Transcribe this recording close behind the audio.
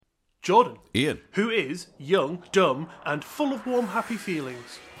Jordan. Ian. Who is young, dumb, and full of warm, happy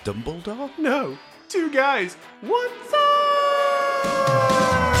feelings. Dumbledore? No. Two guys. What's up?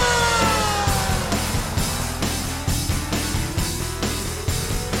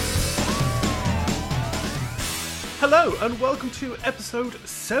 Hello and welcome to episode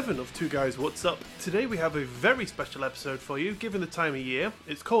 7 of Two Guys What's Up. Today we have a very special episode for you, given the time of year.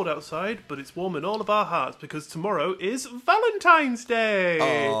 It's cold outside, but it's warm in all of our hearts because tomorrow is Valentine's Day.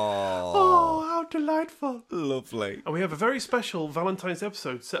 Oh, how delightful. Lovely. And we have a very special Valentine's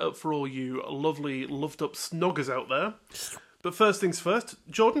episode set up for all you lovely, loved up snoggers out there. But first things first,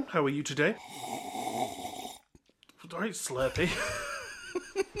 Jordan, how are you today? Alright, Slurpee.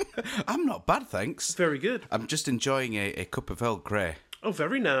 I'm not bad, thanks. Very good. I'm just enjoying a cup of Earl Grey. Oh,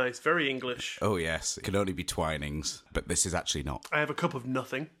 very nice. Very English. Oh, yes. It can only be Twinings, but this is actually not. I have a cup of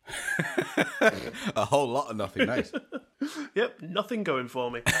nothing. A whole lot of nothing. Nice. Yep, nothing going for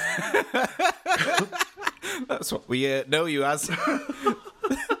me. That's what we know you as.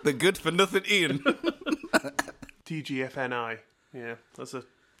 The good for nothing Ian. TGFNI. Yeah, that's a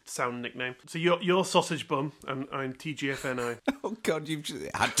sound nickname. So you're Sausage Bum, and I'm TGFNI. Oh, God, you've just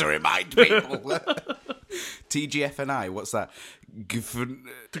had to remind people. TGFNI, what's that?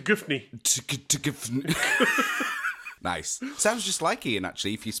 Guffney. Nice. Sounds just like Ian,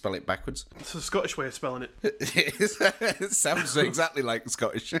 actually, if you spell it backwards. It's a Scottish way of spelling it. It sounds exactly like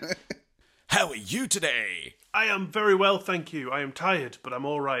Scottish. How are you today? I am very well, thank you. I am tired, but I'm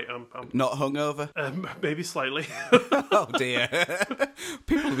all right. I'm Not hungover? maybe slightly. Oh, dear.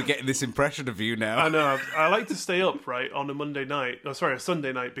 People will be getting this impression of you now. I know. I like to stay up, right, on a Monday night. Oh, sorry, a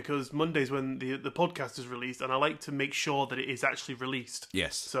Sunday night, because Monday's when the podcast is released, and I like to make sure that it is actually released.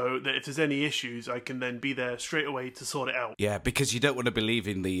 Yes. So that if there's any issues, I can then be there straight away to sort it out. Yeah, because you don't want to believe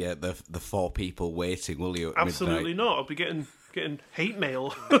in the 4 people waiting, will you? At Absolutely midnight? not. I'll be getting hate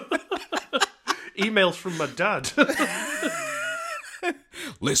mail. Emails from my dad.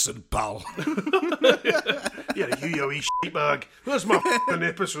 Listen, pal. Yeah, you wee shitbag. Where's my f***ing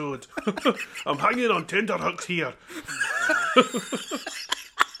episode? I'm hanging on tenterhooks here.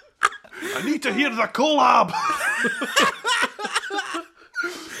 I need to hear the collab.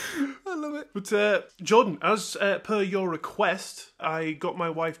 I love it. But Jordan, as per your request, I got my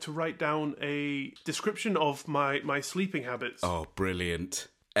wife to write down a description of my sleeping habits. Oh, brilliant.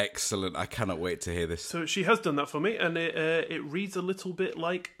 Excellent. I cannot wait to hear this. So she has done that for me, and it reads a little bit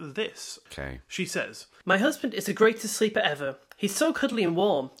like this. Okay. She says, My husband is the greatest sleeper ever. He's so cuddly and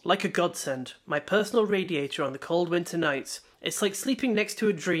warm, like a godsend, my personal radiator on the cold winter nights. It's like sleeping next to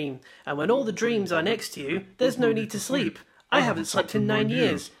a dream, and when all the dreams are next to you, there's no need to sleep. I haven't slept in 9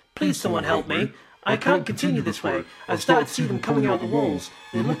 years. Please someone help me. I can't continue this way. I start to see them coming out the walls.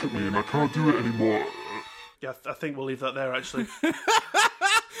 They look at me and I can't do it anymore. yeah, I think we'll leave that there, actually.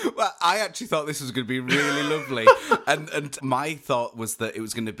 Well, I actually thought this was going to be really lovely. And my thought was that it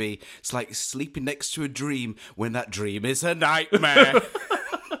was going to be, it's like sleeping next to a dream when that dream is a nightmare.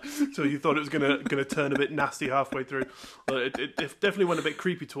 So you thought it was gonna turn a bit nasty halfway through. Well, it definitely went a bit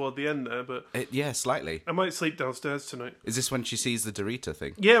creepy toward the end there, but Yeah, slightly. I might sleep downstairs tonight. Is this when she sees the Dorito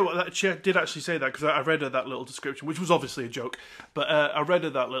thing? Yeah, well, she did actually say that, because I read her that little description, which was obviously a joke, but I read her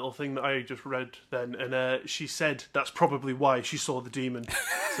that little thing that I just read then, and she said that's probably why she saw the demon.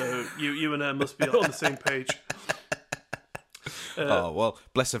 So you and her must be on the same page. Oh, well,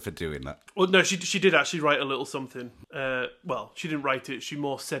 bless her for doing that. Well, no, she did actually write a little something. Well, she didn't write it, she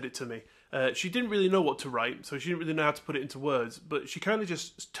more said it to me. She didn't really know what to write, so she didn't really know how to put it into words, but she kind of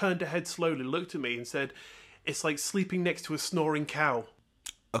just turned her head slowly, looked at me and said, it's like sleeping next to a snoring cow.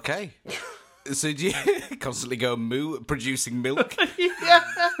 Okay. So do you constantly go moo, producing milk? Yeah.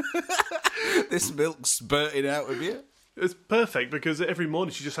 This milk's spurting out of you? It's perfect, because every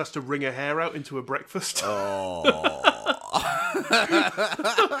morning she just has to wring her hair out into a breakfast. Oh.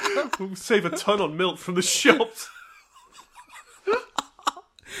 We'll save a ton on milk from the shops.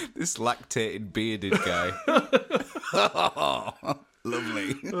 This lactated bearded guy.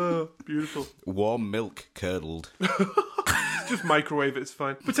 Lovely. Oh, beautiful. Warm milk curdled. Just microwave it, it's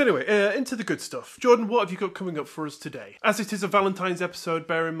fine. But anyway, into the good stuff. Jordan, what have you got coming up for us today? As it is a Valentine's episode,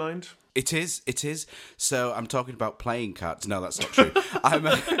 bear in mind. It is. So I'm talking about playing cards. No, that's not true.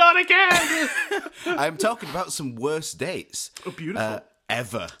 Not again! I'm talking about some worst dates. Oh, beautiful.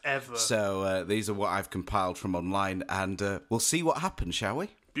 Ever. So these are what I've compiled from online, and we'll see what happens, shall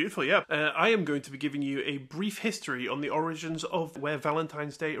we? Beautiful, yeah. I am going to be giving you a brief history on the origins of where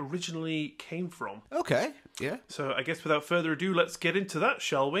Valentine's Day originally came from. Okay, yeah. So I guess without further ado, let's get into that,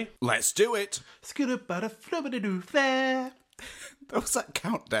 shall we? Let's do it. That was that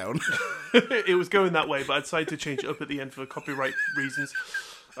countdown. It was going that way, but I decided to change it up at the end for copyright reasons.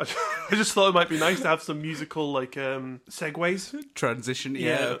 I just thought it might be nice to have some musical, like, segues. Transition,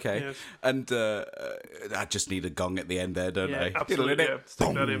 okay. Yes. And I just need a gong at the end there, don't I? Absolutely. Yeah.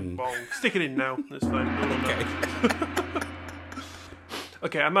 Stick that in. Bong. Stick it in now. That's fine. Okay.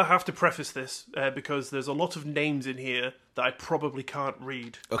 Okay, I might have to preface this because there's a lot of names in here that I probably can't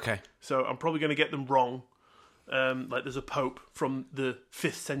read. Okay. So I'm probably going to get them wrong. Like there's a pope from the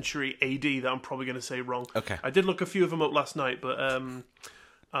 5th century AD that I'm probably going to say wrong. Okay. I did look a few of them up last night, but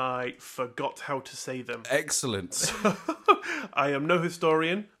I forgot how to say them. Excellent. I am no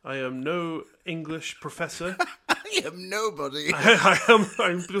historian. I am no English professor. I am nobody.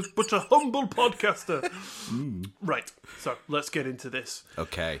 I'm just but a humble podcaster. Right, so let's get into this.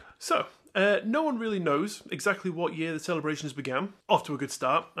 Okay. So, no one really knows exactly what year the celebrations began. Off to a good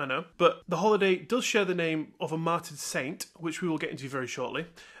start, I know. But the holiday does share the name of a martyred saint, which we will get into very shortly.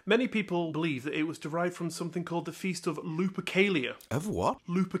 Many people believe that it was derived from something called the Feast of Lupercalia. Of what?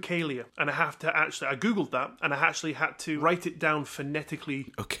 Lupercalia. And I googled that, and I actually had to write it down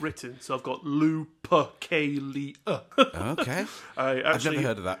phonetically written. So I've got Lupercalia. Okay. I've never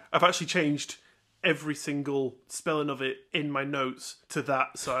heard of that. I've actually changed every single spelling of it in my notes to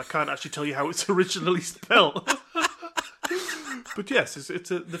that, so I can't actually tell you how it's originally spelled. But yes, it's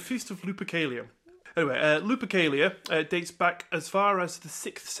the Feast of Lupercalia. Anyway, Lupercalia dates back as far as the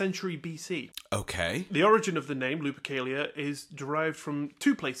 6th century BC. Okay. The origin of the name Lupercalia is derived from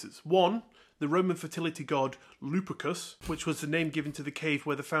 2 places. One, the Roman fertility god Lupercus, which was the name given to the cave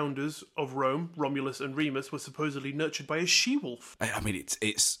where the founders of Rome, Romulus and Remus, were supposedly nurtured by a she-wolf. I mean,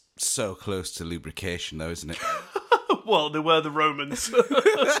 it's so close to lubrication, though, isn't it? Well, they were the Romans.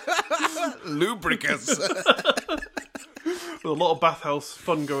 Lubricus. With a lot of bathhouse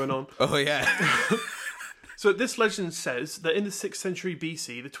fun going on. Oh, yeah. So this legend says that in the 6th century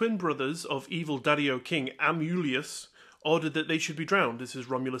BC, the twin brothers of evil Dario king Amulius ordered that they should be drowned. This is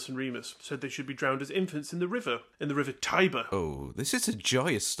Romulus and Remus. Said they should be drowned as infants in the river Tiber. Oh, this is a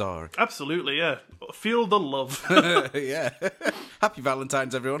joyous story. Absolutely, yeah. Feel the love. Yeah. Happy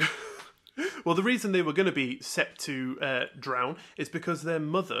Valentines, everyone. Well, the reason they were going to be set to drown is because their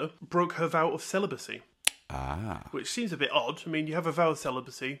mother broke her vow of celibacy. Ah. Which seems a bit odd. I mean, you have a vow of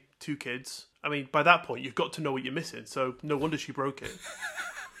celibacy, 2 kids. I mean, by that point, you've got to know what you're missing, so no wonder she broke it.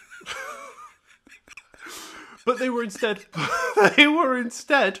 But they were instead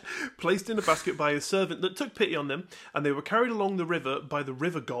placed in a basket by a servant that took pity on them, and they were carried along the river by the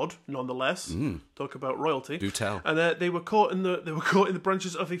river god, nonetheless. Talk about royalty. Do tell. And they were caught in the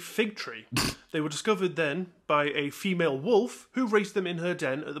branches of a fig tree. They were discovered then by a female wolf who raised them in her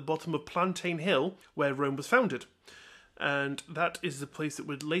den at the bottom of Plantain Hill, where Rome was founded. And that is the place that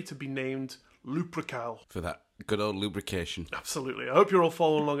would later be named Lupercal. For that good old lubrication. Absolutely. I hope you're all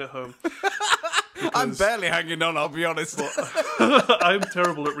following along at home. I'm barely hanging on, I'll be honest. I'm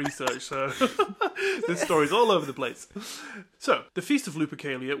terrible at research, so this story's all over the place. So, the Feast of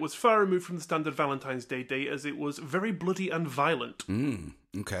Lupercalia was far removed from the standard Valentine's Day date, as it was very bloody and violent.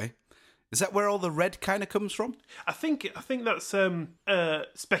 Okay. Is that where all the red kind of comes from? I think that's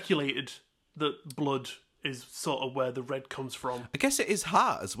speculated that blood is sort of where the red comes from. I guess it is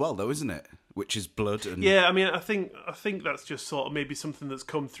heart as well, though, isn't it? Which is blood and... Yeah, I mean, I think that's just sort of maybe something that's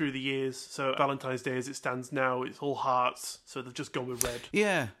come through the years. So Valentine's Day as it stands now, it's all hearts, so they've just gone with red.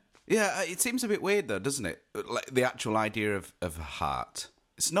 Yeah. Yeah, it seems a bit weird, though, doesn't it? Like, the actual idea of a heart.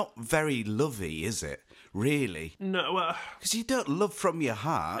 It's not very lovey, is it? Really? No, well... Because you don't love from your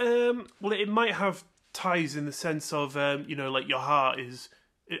heart. Well, it might have ties in the sense of, like your heart is...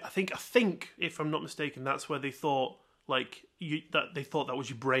 I think, if I'm not mistaken, that's where they thought... they thought that was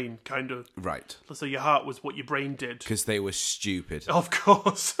your brain, kind of. Right. So your heart was what your brain did. Because they were stupid. Of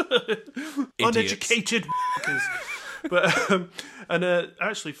course. Uneducated f***ers. But,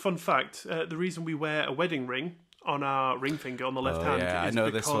 actually, fun fact, the reason we wear a wedding ring on our ring finger on the left hand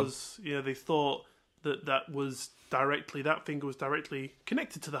is because they thought that finger was directly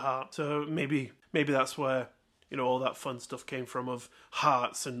connected to the heart. So maybe that's where, all that fun stuff came from, of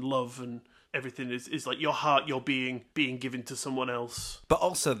hearts and love and... Everything is like your heart, you're being given to someone else. But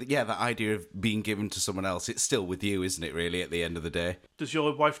also, that idea of being given to someone else, it's still with you, isn't it, really, at the end of the day? Does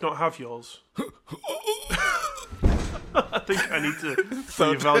your wife not have yours? I think I need to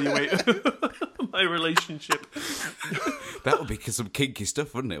reevaluate my relationship. That would be some kinky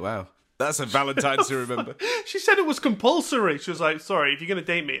stuff, wouldn't it? Wow. That's a Valentine's to remember. She said it was compulsory. She was like, sorry, if you're going to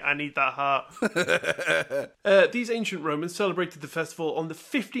date me, I need that heart. These ancient Romans celebrated the festival on the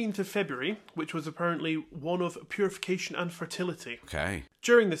 15th of February, which was apparently one of purification and fertility. Okay.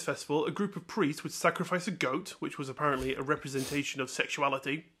 During this festival, a group of priests would sacrifice a goat, which was apparently a representation of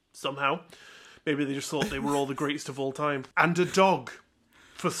sexuality, somehow. Maybe they just thought they were all the greatest of all time. And a dog.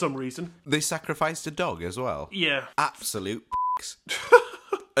 for some reason. They sacrificed a dog as well. Yeah. Absolute p***s.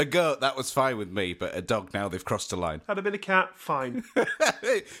 A goat, that was fine with me, but a dog, now they've crossed a line. Had it been a cat, fine.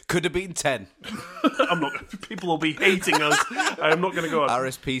 Could have been 10. I'm not. People will be hating us. I'm not going to go on.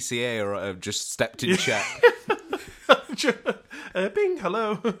 RSPCA or have just stepped in chat. Bing,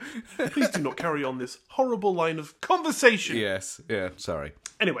 hello. Please do not carry on this horrible line of conversation. Yes, yeah, sorry.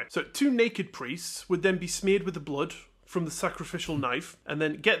 Anyway, so 2 naked priests would then be smeared with the blood from the sacrificial knife, and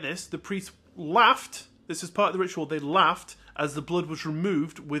then, get this, the priests laughed. This is part of the ritual. They laughed as the blood was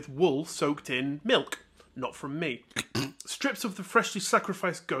removed with wool soaked in milk. Not from me. Strips of the freshly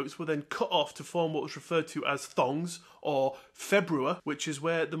sacrificed goats were then cut off to form what was referred to as thongs, or Februa, which is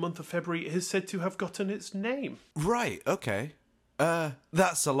where the month of February is said to have gotten its name. Right, okay.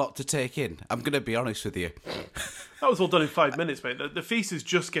 That's a lot to take in. I'm going to be honest with you. That was all done in 5 minutes, mate. The feast is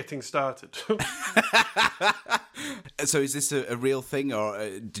just getting started. So is this a real thing, or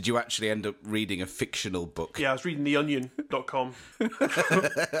did you actually end up reading a fictional book? Yeah, I was reading theonion.com.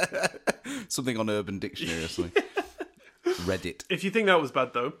 Something on Urban Dictionary or something. Reddit. If you think that was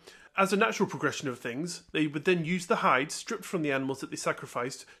bad, though, as a natural progression of things, they would then use the hide stripped from the animals that they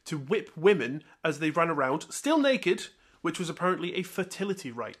sacrificed to whip women as they ran around, still naked, which was apparently a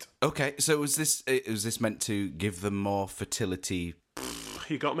fertility rite. Okay, so was this meant to give them more fertility?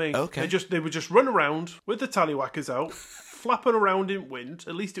 You got me. Okay. They would just run around with the tallywhackers out, flapping around in wind.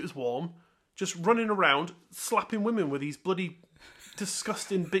 At least it was warm. Just running around, slapping women with these bloody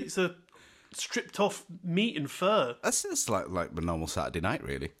disgusting bits of stripped off meat and fur. That's like the normal Saturday night,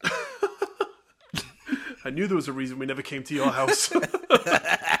 really. I knew there was a reason we never came to your house.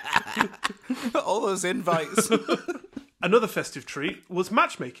 All those invites. Another festive treat was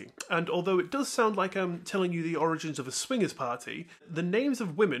matchmaking, and although it does sound like I'm telling you the origins of a swingers party, the names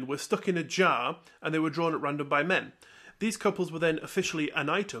of women were stuck in a jar and they were drawn at random by men. These couples were then officially an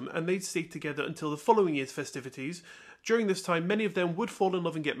item, and they'd stay together until the following year's festivities. During this time, many of them would fall in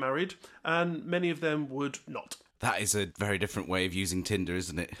love and get married, and many of them would not. That is a very different way of using Tinder,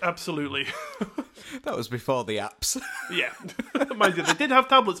 isn't it? Absolutely. That was before the apps. Yeah. Mind you, they did have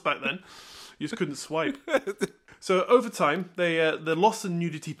tablets back then. You just couldn't swipe. So over time, they lost the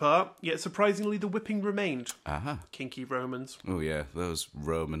nudity part, yet surprisingly the whipping remained. Uh-huh. Kinky Romans. Oh yeah, those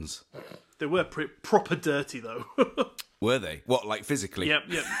Romans. They were proper dirty though. Were they? What, like physically? Yep.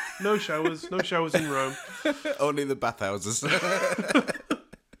 No showers in Rome. Only the bathhouses.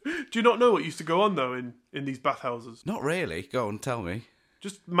 Do you not know what used to go on though in these bathhouses? Not really. Go on, tell me.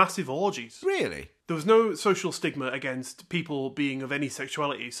 Just massive orgies. Really? There was no social stigma against people being of any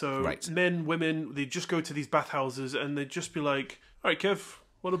sexuality. So Right. men, women, they'd just go to these bathhouses and they'd just be like, all right, Kev,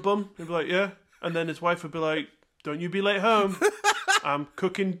 what a bum. He'd be like, yeah. And then his wife would be like, don't you be late home. I'm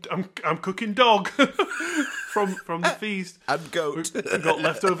cooking dog from the feast. And goat. We got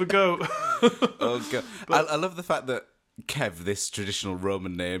leftover goat. Oh, God. I love the fact that Kev, this traditional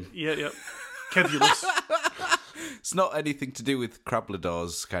Roman name, Yeah. Kevulus. it's not anything to do with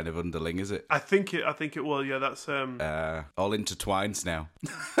Crablador's kind of underling, is it? I think it will. Yeah, that's All intertwines now.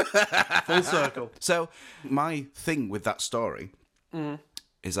 full circle. So, my thing with that story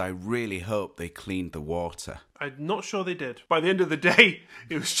is I really hope they cleaned the water. I'm not sure they did. By the end of the day,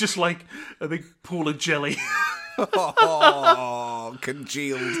 it was just like a big pool of jelly. Oh,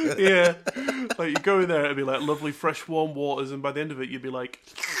 congealed. Yeah. Like you go in there, it'd be like lovely fresh warm waters, and by the end of it you'd be like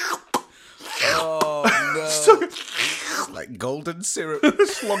Oh, no. Like golden syrup.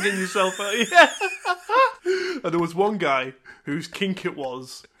 slogging yourself out. Yeah. And there was one guy whose kink it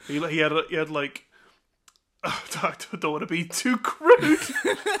was. He had like I don't want to be too crude on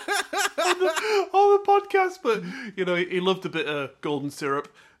the podcast, but you know he loved a bit of golden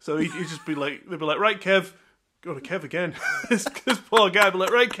syrup, so he'd just be like, they'd be like, right, Kev, go to Kev again. this poor guy would be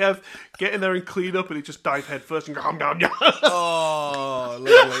like, right, Kev, get in there and clean up, and he'd just dive head first and go, Oh,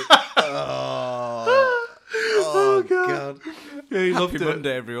 lovely. Oh, God. Yeah, he loved Happy it.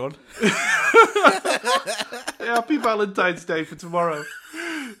 Monday, everyone. Yeah, happy Valentine's Day for tomorrow.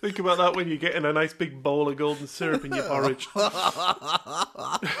 Think about that when you're getting a nice big bowl of golden syrup in your porridge.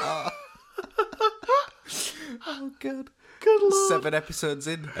 Oh, God. Good lord. 7 episodes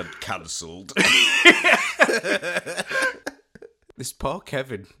in and cancelled. This poor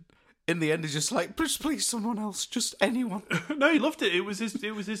Kevin. In the end, he's just like, please, someone else, just anyone. No, he loved it. It was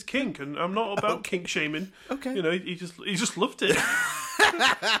his kink, and I'm not about kink shaming. Okay. You know, he just loved it.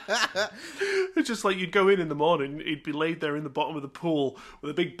 It's just like you'd go in the morning, he'd be laid there in the bottom of the pool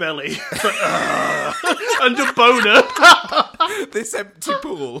with a big belly and a boner. This empty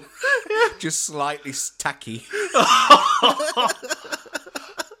pool, just slightly tacky.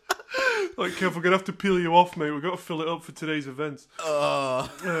 Like, Kev, we're going to have to peel you off, mate. We've got to fill it up for today's events.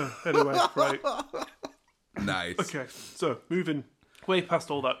 Anyway, right. Nice. Okay, so moving way past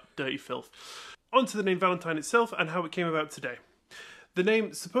all that dirty filth. On to the name Valentine itself and how it came about today. The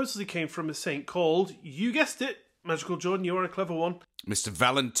name supposedly came from a saint called, you guessed it, Magical Jordan, you are a clever one. Mr.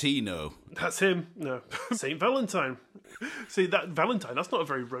 Valentino. That's him. No, Saint Valentine. See, that Valentine, that's not a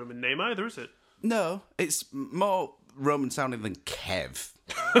very Roman name either, is it? No, it's more Roman sounding than Kev.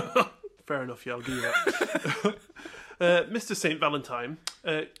 Fair enough, yeah, I'll give you that. Mr. Saint Valentine,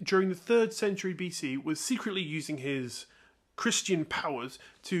 during the 3rd century BC, was secretly using his Christian powers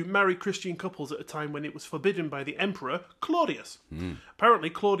to marry Christian couples at a time when it was forbidden by the emperor, Claudius. Apparently,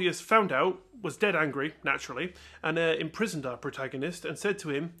 Claudius found out, was dead angry, naturally, and imprisoned our protagonist and said to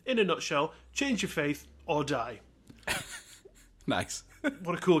him, in a nutshell, change your faith or die. Nice.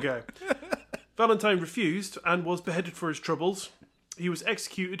 What a cool guy. Valentine refused and was beheaded for his troubles. He was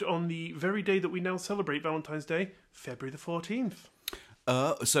executed on the very day that we now celebrate Valentine's Day, February the 14th.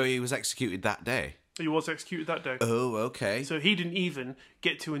 So he was executed that day? He was executed that day. Oh, okay. So he didn't even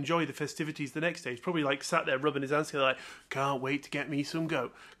get to enjoy the festivities the next day. He's probably like sat there rubbing his hands together like, can't wait to get me some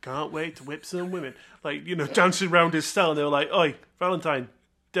goat. Can't wait to whip some women. Like, you know, dancing around his cell and they were like, oi, Valentine,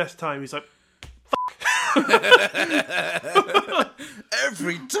 death time. He's like,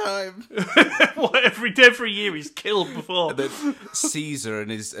 Every time. what, every year he's killed before. And then Caesar and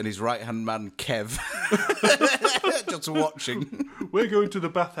his right-hand man, Kev, just watching. We're going to the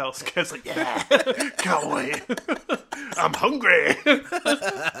bathhouse. Kev's like, yeah, can't wait. I'm hungry.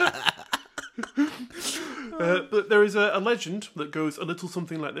 But there is a legend that goes a little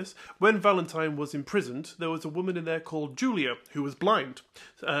something like this. When Valentine was imprisoned, there was a woman in there called Julia who was blind.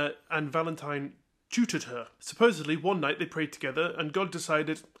 And Valentine tutored her. Supposedly, one night they prayed together and God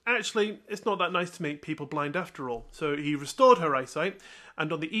decided, actually, it's not that nice to make people blind after all. So he restored her eyesight,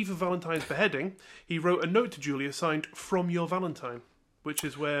 and on the eve of Valentine's beheading, he wrote a note to Julia signed, "From your Valentine," which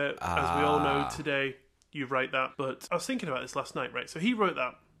is where, as we all know today, you write that. But I was thinking about this last night, right? So he wrote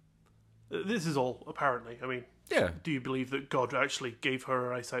that. This is all, apparently. I mean, Yeah. do you believe that God actually gave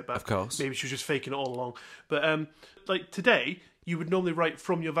her eyesight back? Of course. Maybe she was just faking it all along. But like today, you would normally write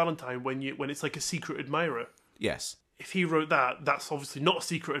 "From your Valentine" when it's like a secret admirer. Yes. If he wrote that, that's obviously not a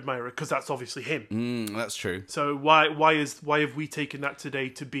secret admirer because that's obviously him. That's true. So why have we taken that today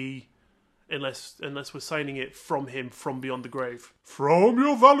to be, unless we're signing it from him from beyond the grave? From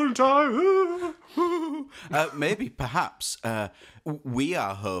your Valentine. Maybe, perhaps, we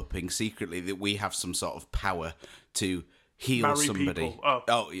are hoping secretly that we have some sort of power to heal Marry somebody. people.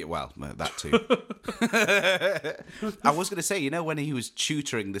 Oh, yeah, well, that too. I was going to say, you know, when he was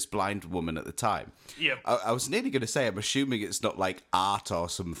tutoring this blind woman at the time, Yeah. I was nearly going to say, I'm assuming it's not like art or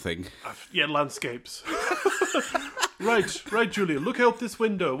something. Yeah, landscapes. Right, Julia. Look out this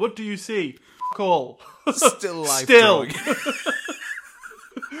window. What do you see? F*** all. Still life Still. drawing.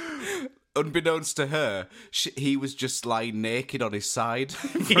 Unbeknownst to her, he was just lying naked on his side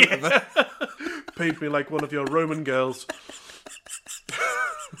in front of her. Paint me like one of your Roman girls.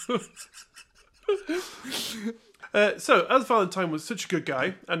 So, as Valentine was such a good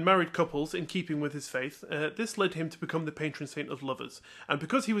guy and married couples in keeping with his faith, this led him to become the patron saint of lovers. And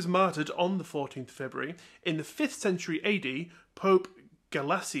because he was martyred on the 14th of February, in the 5th century AD, Pope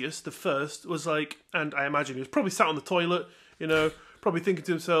Gelasius I was like, and I imagine he was probably sat on the toilet, you know, probably thinking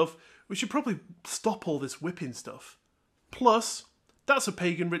to himself, we should probably stop all this whipping stuff. Plus, that's a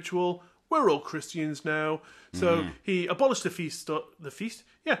pagan ritual. We're all Christians now. So he abolished the feast.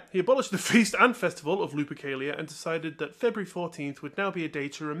 He abolished the feast and festival of Lupercalia and decided that February 14th would now be a day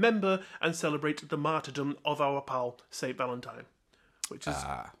to remember and celebrate the martyrdom of our pal, Saint Valentine, which is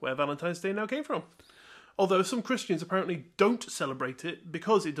where Valentine's Day now came from. Although some Christians apparently don't celebrate it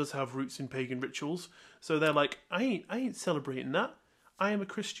because it does have roots in pagan rituals. So they're like, I ain't celebrating that. I am a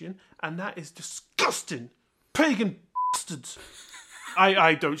Christian, and that is disgusting. Pagan bastards.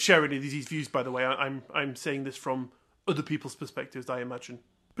 I don't share any of these views, by the way. I'm saying this from other people's perspectives, I imagine.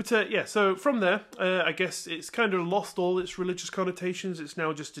 But yeah, so from there, I guess it's kind of lost all its religious connotations. It's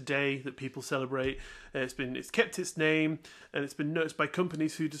now just a day that people celebrate. It's kept its name, and it's been noticed by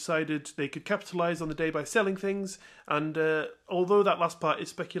companies who decided they could capitalise on the day by selling things. And although that last part is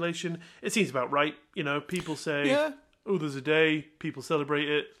speculation, it seems about right. You know, people say, oh, there's a day, people celebrate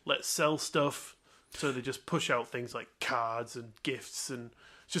it, let's sell stuff. So they just push out things like cards and gifts, and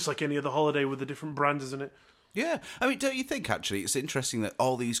it's just like any other holiday with a different brand, isn't it? Yeah, I mean, don't you think, actually, it's interesting that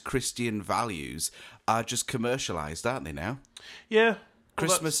all these Christian values are just commercialised, aren't they now? Yeah.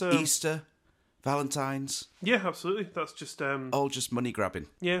 Christmas, Easter, Valentine's. Yeah, absolutely. That's just... all just money grabbing.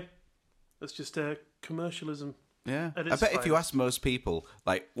 Yeah. That's just commercialism. Yeah, at I its bet if you finest. ask most people,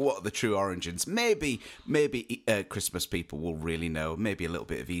 like, what are the true origins, maybe Christmas people will really know, maybe a little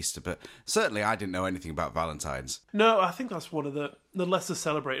bit of Easter, but certainly I didn't know anything about Valentine's. No, I think that's one of the lesser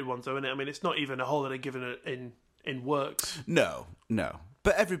celebrated ones, though, isn't it? I mean, it's not even a holiday given in works. No,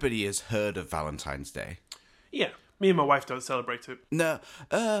 but everybody has heard of Valentine's Day. Yeah, me and my wife don't celebrate it. No,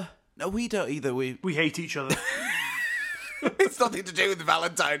 we don't either. We We hate each other. it's nothing to do with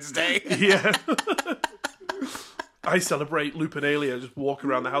Valentine's Day. Yeah. I celebrate Lupinalia, just walking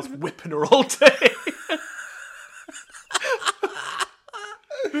around the house whipping her all day.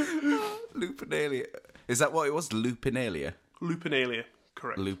 Lupinalia. Is that what it was? Lupinalia. Lupinalia,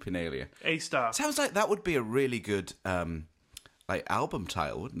 correct. Lupinalia. A star. Sounds like that would be a really good like album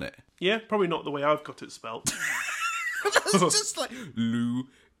title, wouldn't it? Yeah, probably not the way I've got it spelt. It's just like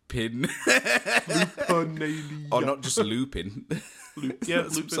Lupin. Lupinalia. Or not just lupin. Yeah,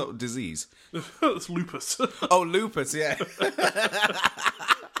 Some lupin. sort of disease. That's lupus. Oh, lupus, yeah.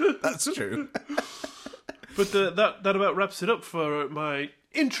 That's true. But that about wraps it up for my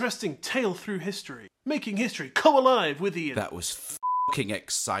interesting tale through history. Making history come alive with Ian. That was fucking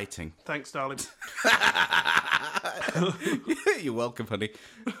exciting. Thanks, darling. You're welcome, honey.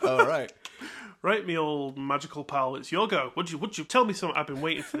 All right. Right, me old magical pal, it's your go. Would you tell me something? I've been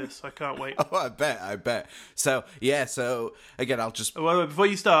waiting for this. I can't wait. Oh, I bet. So, again, I'll just... Wait, before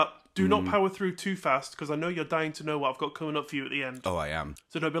you start, do not power through too fast, because I know you're dying to know what I've got coming up for you at the end. Oh, I am.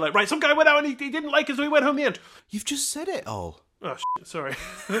 So don't be like, right, some guy went out and he didn't like us, so he went home in the end. You've just said it all. Oh, sorry.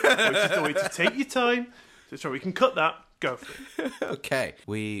 Just a way to take your time. So sorry, we can cut that. Go for it. Okay.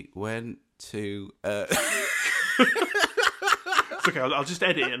 We went to... It's okay, I'll just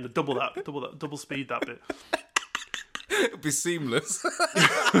edit it and double speed that bit. It'll be seamless.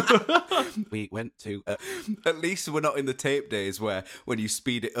 We went to... at least we're not in the tape days where when you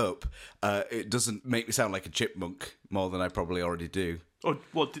speed it up, it doesn't make me sound like a chipmunk more than I probably already do. Or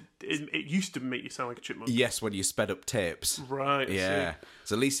what? It used to make you sound like a chipmunk. Yes, when you sped up tapes. Right. I Yeah. see.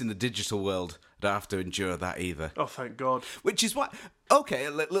 So at least in the digital world, I don't have to endure that either. Oh, thank God. Which is why... Okay,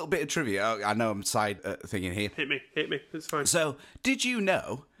 a little bit of trivia. I know I'm side thinging here. Hit me. It's fine. So, did you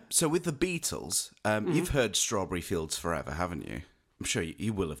know... So with the Beatles, you've heard Strawberry Fields Forever, haven't you? I'm sure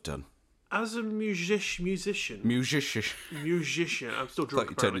you will have done. As a musician, I'm still Thought drunk.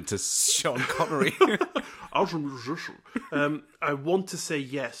 you turned into Sean Connery. As a musician, I want to say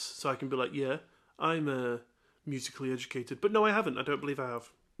yes, so I can be like, yeah, I'm musically educated, but no, I haven't. I don't believe I have.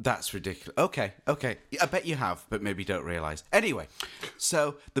 That's ridiculous. Okay. I bet you have, but maybe don't realise. Anyway,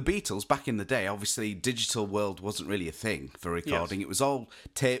 so the Beatles, back in the day, obviously digital world wasn't really a thing for recording. Yes. It was all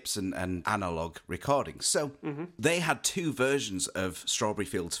tapes and analogue recordings. So they had two versions of Strawberry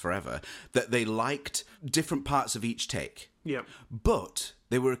Fields Forever that they liked different parts of each take. Yeah. But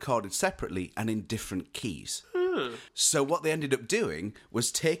they were recorded separately and in different keys. So what they ended up doing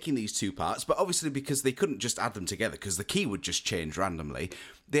was taking these two parts, but obviously because they couldn't just add them together because the key would just change randomly,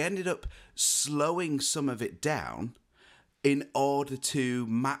 they ended up slowing some of it down in order to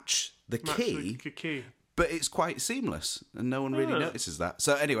match the key. The key. But it's quite seamless, and no one really notices that.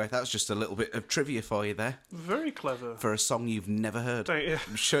 So anyway, that's just a little bit of trivia for you there, Very clever. for a song you've never heard. Thank you.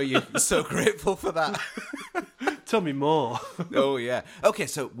 I'm sure you're so grateful for that. Tell me more. Oh, yeah. Okay,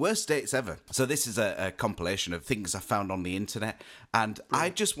 so worst dates ever. So this is a compilation of things I found on the internet, and I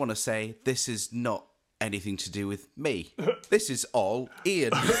just want to say this is not anything to do with me. This is all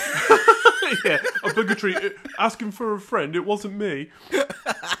Ian. Yeah, obligatory. Asking for a friend, it wasn't me.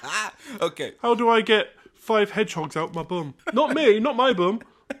 Okay. How do I get 5 hedgehogs out my bum? Not me, not my bum.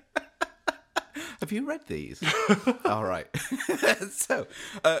 Have you read these? All right. So,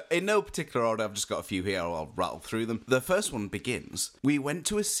 in no particular order, I've just got a few here. I'll rattle through them. The first one begins, we went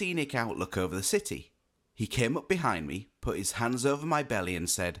to a scenic outlook over the city. He came up behind me, put his hands over my belly and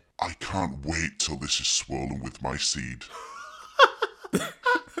said, I can't wait till this is swollen with my seed.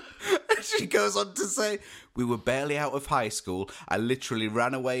 She goes on to say, we were barely out of high school. I literally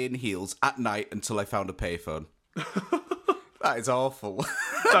ran away in heels at night until I found a payphone. That is awful.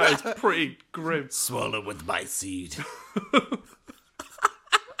 That is pretty grim. Swollen with my seed.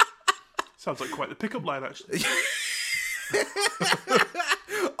 Sounds like quite the pickup line, actually.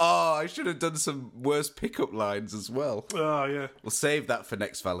 Oh, I should have done some worse pickup lines as well. Oh, yeah. We'll save that for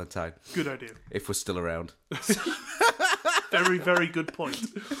next Valentine, Good idea. if we're still around. Very, very good point.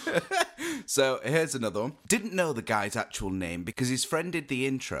 So here's another one. Didn't know the guy's actual name because his friend did the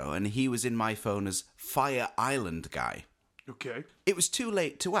intro and he was in my phone as Fire Island Guy. Okay. It was too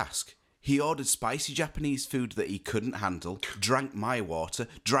late to ask. He ordered spicy Japanese food that he couldn't handle, drank my water,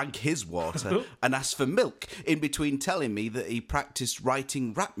 drank his water, and asked for milk in between telling me that he practiced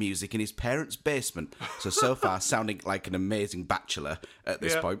writing rap music in his parents' basement. So far, sounding like an amazing bachelor at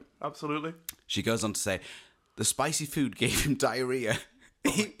this point. Absolutely. She goes on to say, the spicy food gave him diarrhea.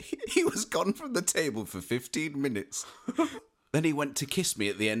 He was gone from the table for 15 minutes. Then he went to kiss me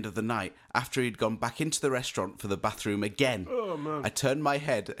at the end of the night after he'd gone back into the restaurant for the bathroom again. Oh, man. I turned my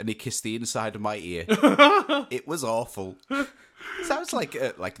head and he kissed the inside of my ear. It was awful. Sounds like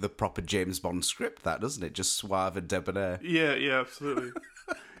the proper James Bond script, that, doesn't it? Just suave and debonair. Yeah, absolutely.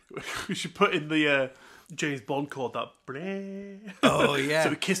 We should put in the James Bond chord, that breh. Oh, yeah.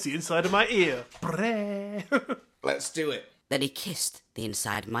 So he kissed the inside of my ear. Breh. Let's do it. Then he kissed the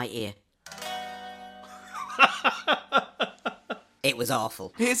inside of my ear. It was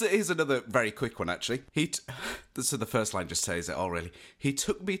awful. Here's another very quick one, actually. So the first line just says it all, really. He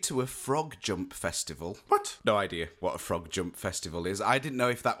took me to a frog jump festival. What? No idea what a frog jump festival is. I didn't know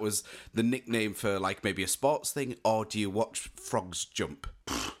if that was the nickname for, like, maybe a sports thing, or do you watch frogs jump?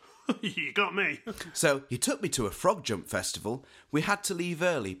 You got me. So, he took me to a frog jump festival. We had to leave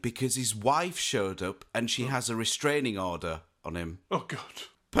early because his wife showed up and she has a restraining order on him. Oh, God.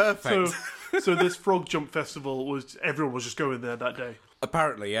 Perfect. So this frog jump festival everyone was just going there that day.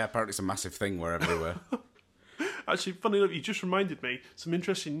 Apparently it's a massive thing wherever they were. Actually, funny enough, you just reminded me some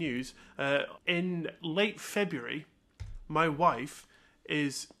interesting news. In late February, my wife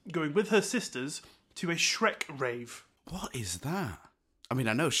is going with her sisters to a Shrek rave. What is that? I mean,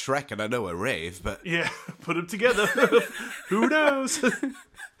 I know Shrek and I know a rave, but... Yeah, put them together. Who knows?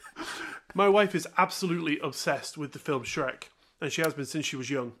 My wife is absolutely obsessed with the film Shrek. And she has been since she was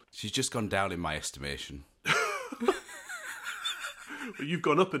young. She's just gone down in my estimation. Well, you've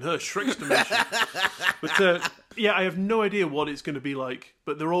gone up in her Shrek estimation. But yeah, I have no idea what it's going to be like.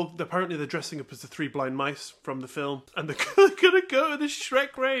 But apparently they're dressing up as the three blind mice from the film. And they're going to go to the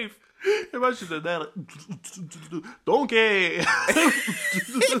Shrek rave. Imagine they're there like, donkey.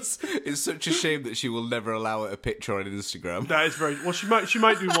 It's such a shame that she will never allow it a picture on Instagram. That is very... Well, she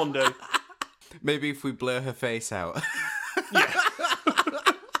might do one day. Maybe if we blur her face out. Yeah.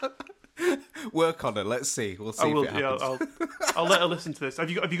 Work on her. Let's see. We'll see if it happens. I'll let her listen to this. Have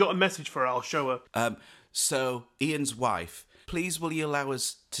you got a message for her? I'll show her. So, Ian's wife, please will you allow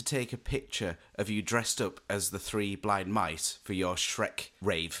us to take a picture of you dressed up as the three blind mice for your Shrek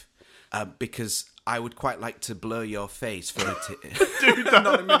rave? Because I would quite like to blur your face for Dude,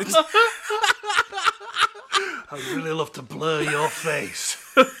 not a minute. I'd really love to blur your face.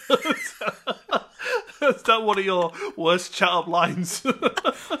 Is that one of your worst chat-up lines?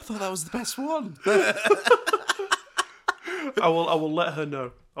 I thought that was the best one. I will let her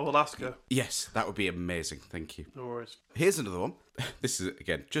know. I will ask her. Yes, that would be amazing. Thank you. No worries. Here's another one. This is,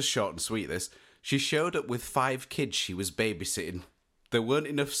 again, just short and sweet, this. She showed up with 5 kids she was babysitting. There weren't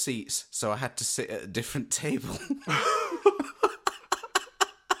enough seats, so I had to sit at a different table.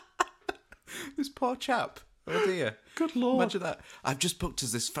 This poor chap. Oh dear. Good Lord. Imagine that. I've just booked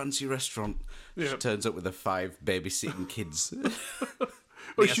us this fancy restaurant. She Yep. turns up with the 5 babysitting kids.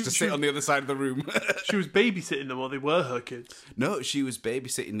 Well, He has to sit on the other side of the room. She was babysitting them, or they were her kids. No, she was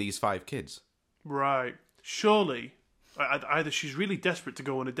babysitting these 5 kids. Right. Surely, either she's really desperate to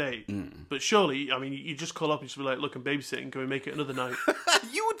go on a date, but surely, I mean, you just call up and just be like, look, I'm babysitting, can we make it another night?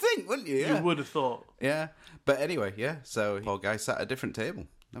 You would think, wouldn't you? Yeah. You would have thought. Yeah. But anyway, yeah. So poor guy sat at a different table.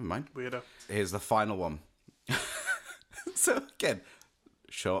 Never mind. Weirdo. Here's the final one. So again,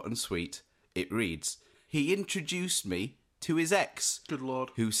 short and sweet. It reads, he introduced me to his ex, Good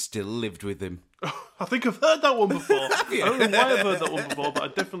Lord. who still lived with him. I think I've heard that one before. you? I don't know why I've heard that one before, but I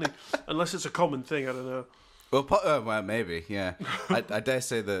definitely, unless it's a common thing, I don't know. Well, maybe, yeah. I dare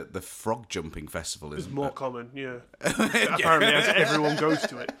say the frog jumping festival is It's more common, yeah. Apparently, as everyone goes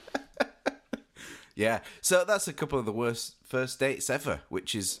to it. Yeah, so that's a couple of the worst first dates ever,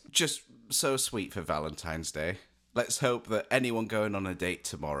 which is just so sweet for Valentine's Day. Let's hope that anyone going on a date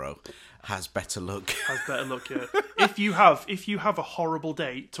tomorrow has better luck. Has better luck, yeah. If you have a horrible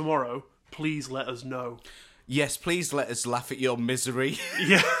date tomorrow, please let us know. Yes, please let us laugh at your misery.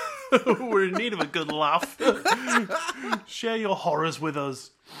 Yeah, we're in need of a good laugh. Share your horrors with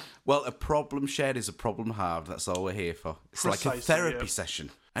us. Well, a problem shared is a problem halved. That's all we're here for. It's like a Precisely, therapy yeah.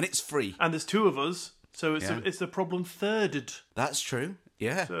 session, and it's free. And there's 2 of us, so it's Yeah. a problem thirded. That's true.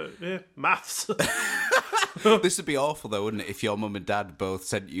 Yeah. So, yeah, maths. This would be awful, though, wouldn't it, if your mum and dad both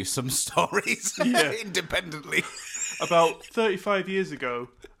sent you some stories Yeah. independently. About 35 years ago,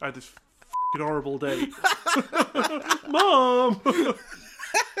 I had this f***ing horrible date. Mom!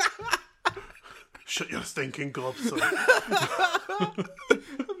 Shut your stinking gloves, son.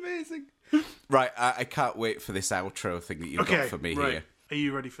 Amazing. Right, I can't wait for this outro thing that you've got for me right. here. Are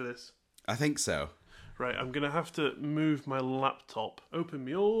you ready for this? I think so. Right, I'm going to have to move my laptop. Open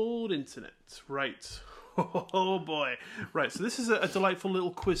my old internet. Right. Oh, boy. Right, so this is a delightful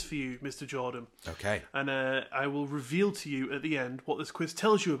little quiz for you, Mr. Jordan. Okay. And I will reveal to you at the end what this quiz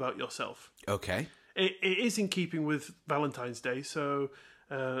tells you about yourself. Okay. It is in keeping with Valentine's Day, so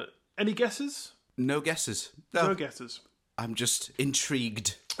any guesses? No guesses. No guesses. I'm just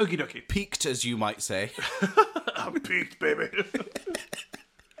intrigued. Okie dokie. Peaked, as you might say. I'm peaked, baby.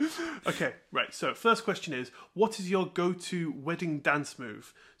 Okay, right. So first question is, what is your go-to wedding dance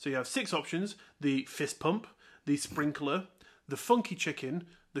move? So you have 6 options: the fist pump, the sprinkler, the funky chicken,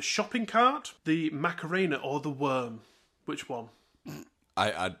 the shopping cart, the Macarena, or the worm. Which one?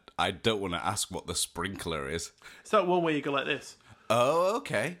 I don't want to ask what the sprinkler is. It's that one where you go like this, Oh,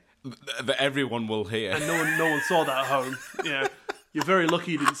 okay. That everyone will hear. and no one saw that at home. Yeah, you're very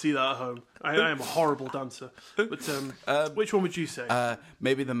lucky you didn't see that at home. I am a horrible dancer. But which one would you say?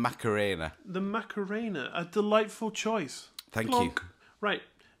 Maybe the Macarena. The Macarena, a delightful choice. Thank Plonk. you. Right,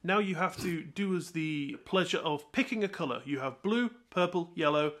 now you have to do us the pleasure of picking a colour. You have blue, purple,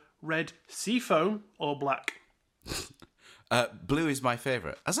 yellow, red, sea foam, or black. Blue is my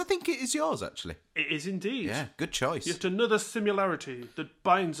favourite, as I think it is yours, actually. It is indeed. Yeah, good choice. Yet another similarity that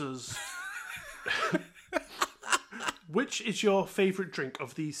binds us. Which is your favourite drink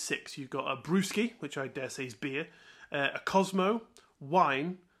of these 6? You've got a brewski, which I dare say is beer, a Cosmo,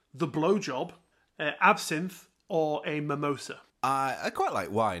 wine, the blowjob, absinthe, or a mimosa. I quite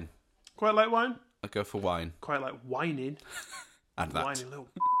like wine. Quite like wine? I go for wine. Quite like whining. And that. Whiny little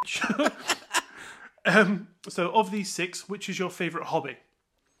So of these 6, which is your favourite hobby?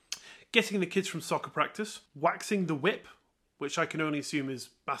 Getting the kids from soccer practice, waxing the whip, which I can only assume is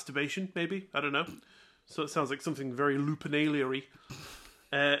masturbation, maybe? I don't know. So it sounds like something very lupinaliary.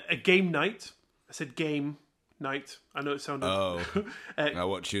 A game night. I said game night. I know it sounded... Oh. Now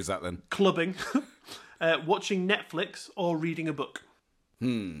what, choose that then? Clubbing. Watching Netflix or reading a book.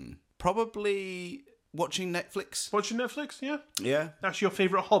 Probably watching Netflix. Watching Netflix, yeah? Yeah. That's your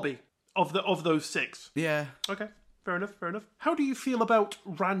favourite hobby of those 6. Yeah. Okay, fair enough. How do you feel about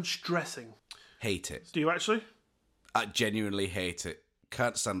ranch dressing? Hate it. Do you actually? I genuinely hate it.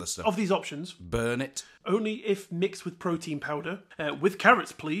 Can't stand the stuff. Of these options, Burn it. only if mixed with protein powder, with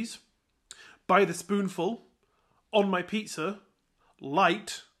carrots, please, by the spoonful, on my pizza,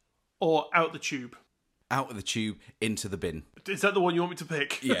 light, or out the tube. Out of the tube, into the bin. Is that the one you want me to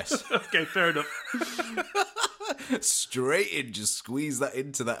pick? Yes. Okay, fair enough. Straight in, just squeeze that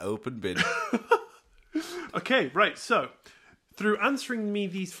into that open bin. Okay, right, so, through answering me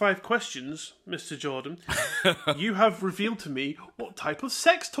these 5 questions, Mr. Jordan, you have revealed to me what type of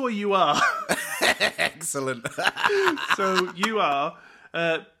sex toy you are. Excellent. So, you are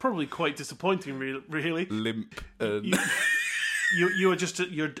probably quite disappointing, really. Limp. And... You are just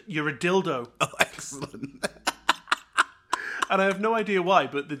you're a dildo. Oh, excellent. And I have no idea why,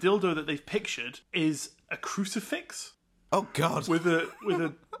 but the dildo that they've pictured is a crucifix Oh, God. with a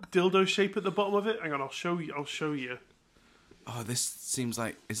dildo shape at the bottom of it. Hang on, I'll show you. Oh, this seems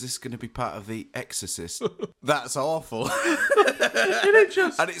like... Is this going to be part of The Exorcist? That's awful. It ain't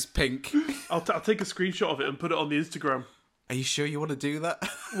just. And it's pink. I'll take a screenshot of it and put it on the Instagram. Are you sure you want to do that?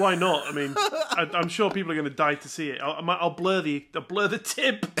 Why not? I mean, I'm sure people are going to die to see it. I'll blur the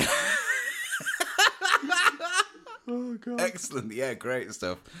tip. Oh, God. Excellent. Yeah, great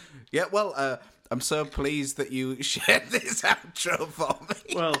stuff. Yeah, well, I'm so pleased that you shared this outro for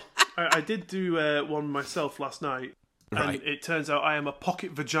me. Well, I did do one myself last night. Right. And it turns out I am a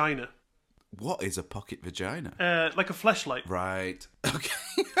pocket vagina. What is a pocket vagina? Like a fleshlight. Right. Okay.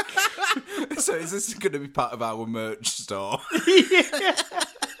 So is this going to be part of our merch store? Yeah.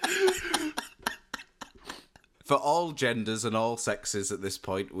 For all genders and all sexes at this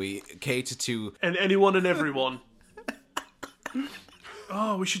point, we cater to... And anyone and everyone.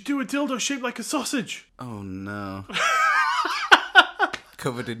 Oh, we should do a dildo shaped like a sausage. Oh, no.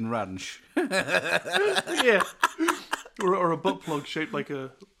 Covered in ranch. Yeah. Or a butt plug shaped like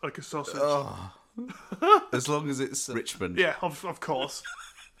a sausage. Oh. As long as it's Richmond. Yeah, of course.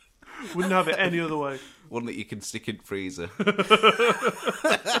 Wouldn't have it any other way. One that you can stick in freezer.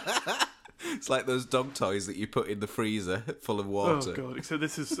 It's like those dog toys that you put in the freezer full of water. Oh, God. Except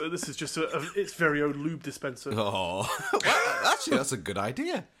this is just its very own lube dispenser. Oh. Well, actually, that's a good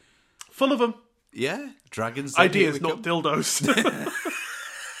idea. Full of them. Yeah. Dragons. Ideas, not dildos.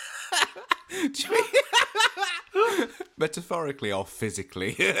 Do you mean... Metaphorically or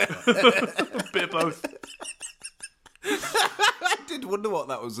physically? A bit of both. I did wonder what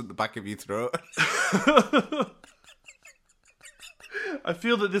that was at the back of your throat. I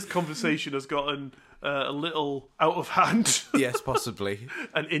feel that this conversation has gotten a little out of hand. Yes, possibly.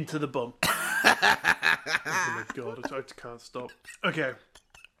 And into the bum. Oh my god, I can't stop. Okay.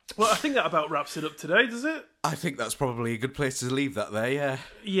 Well, I think that about wraps it up today, does it? I think that's probably a good place to leave that there, yeah.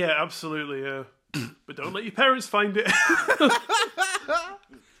 Yeah, absolutely, yeah. But don't let your parents find it.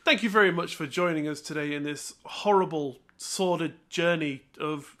 Thank you very much for joining us today in this horrible, sordid journey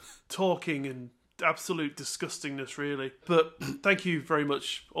of talking and absolute disgustingness, really. But thank you very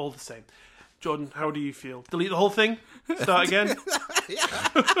much all the same. Jordan, how do you feel? Delete the whole thing? Start again?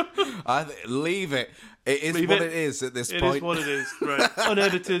 Leave it. It is what it is at this point. It is what it is, right.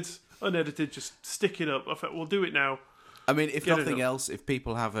 Unedited, just stick it up. I thought, we'll do it now. I mean, if nothing else, if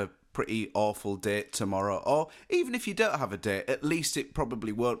people have a pretty awful date tomorrow, or even if you don't have a date, at least it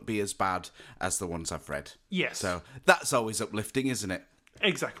probably won't be as bad as the ones I've read. Yes. So that's always uplifting, isn't it?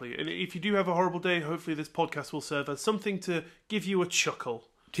 Exactly. And if you do have a horrible day, hopefully this podcast will serve as something to give you a chuckle.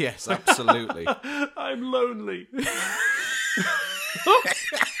 Yes, absolutely. I'm lonely.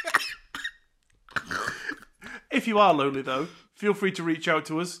 If you are lonely, though, feel free to reach out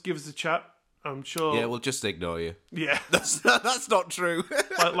to us, give us a chat. I'm sure. Yeah, we'll just ignore you. Yeah, that's not true.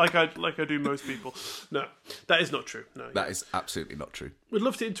 like I do most people. No, that is not true. No, that is absolutely not true. We'd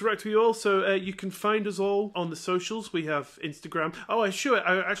love to interact with you all, so you can find us all on the socials. We have Instagram. Oh, I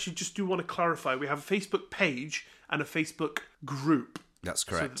actually just do want to clarify. We have a Facebook page and a Facebook group. That's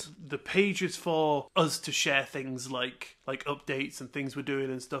correct. So the page is for us to share things like updates and things we're doing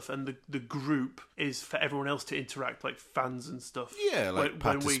and stuff, and the group is for everyone else to interact, like fans and stuff. Yeah, like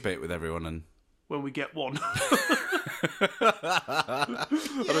participate with everyone and when we get one. I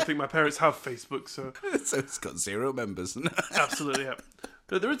don't think my parents have Facebook, so it's got 0 members. Absolutely, yeah.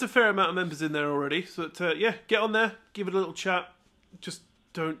 But there is a fair amount of members in there already, so get on there, give it a little chat. Just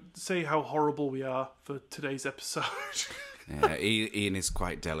don't say how horrible we are for today's episode. Yeah, Ian is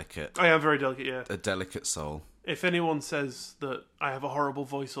quite delicate. I am very delicate, yeah. A delicate soul. If anyone says that I have a horrible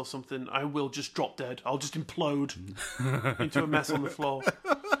voice or something, I will just drop dead. I'll just implode into a mess on the floor.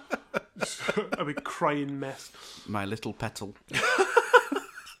 A big crying mess. My little petal.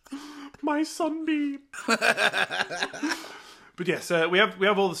 My sunbeam. But yes, we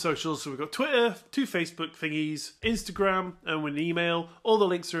have all the socials. So we've got Twitter, 2 Facebook thingies, Instagram, and an email. All the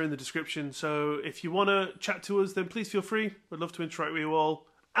links are in the description. So if you want to chat to us, then please feel free. We'd love to interact with you all,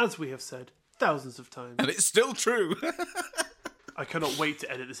 as we have said thousands of times. And it's still true. I cannot wait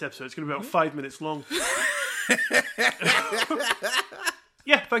to edit this episode. It's going to be about 5 minutes long.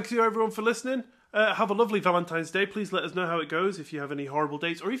 Yeah, thanks to everyone for listening. Have a lovely Valentine's Day. Please let us know how it goes if you have any horrible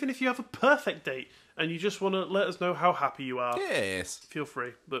dates, or even if you have a perfect date and you just want to let us know how happy you are. Yes. Feel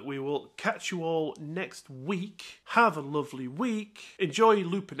free. But we will catch you all next week. Have a lovely week. Enjoy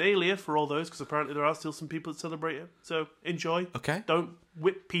Lupernalia for all those, because apparently there are still some people that celebrate it. So enjoy. Okay. Don't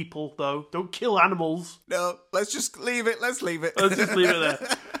whip people, though. Don't kill animals. No, let's just leave it. Let's leave it. Let's just leave it there.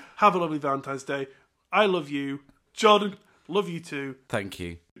 Have a lovely Valentine's Day. I love you. Jordan, love you too. Thank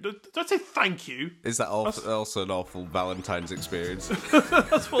you. Don't say thank you. Is that also an awful Valentine's experience?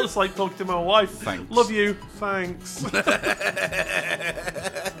 That's what it's like talking to my wife. Thanks. Love you. Thanks.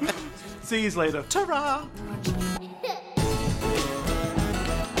 See you later. Ta-ra!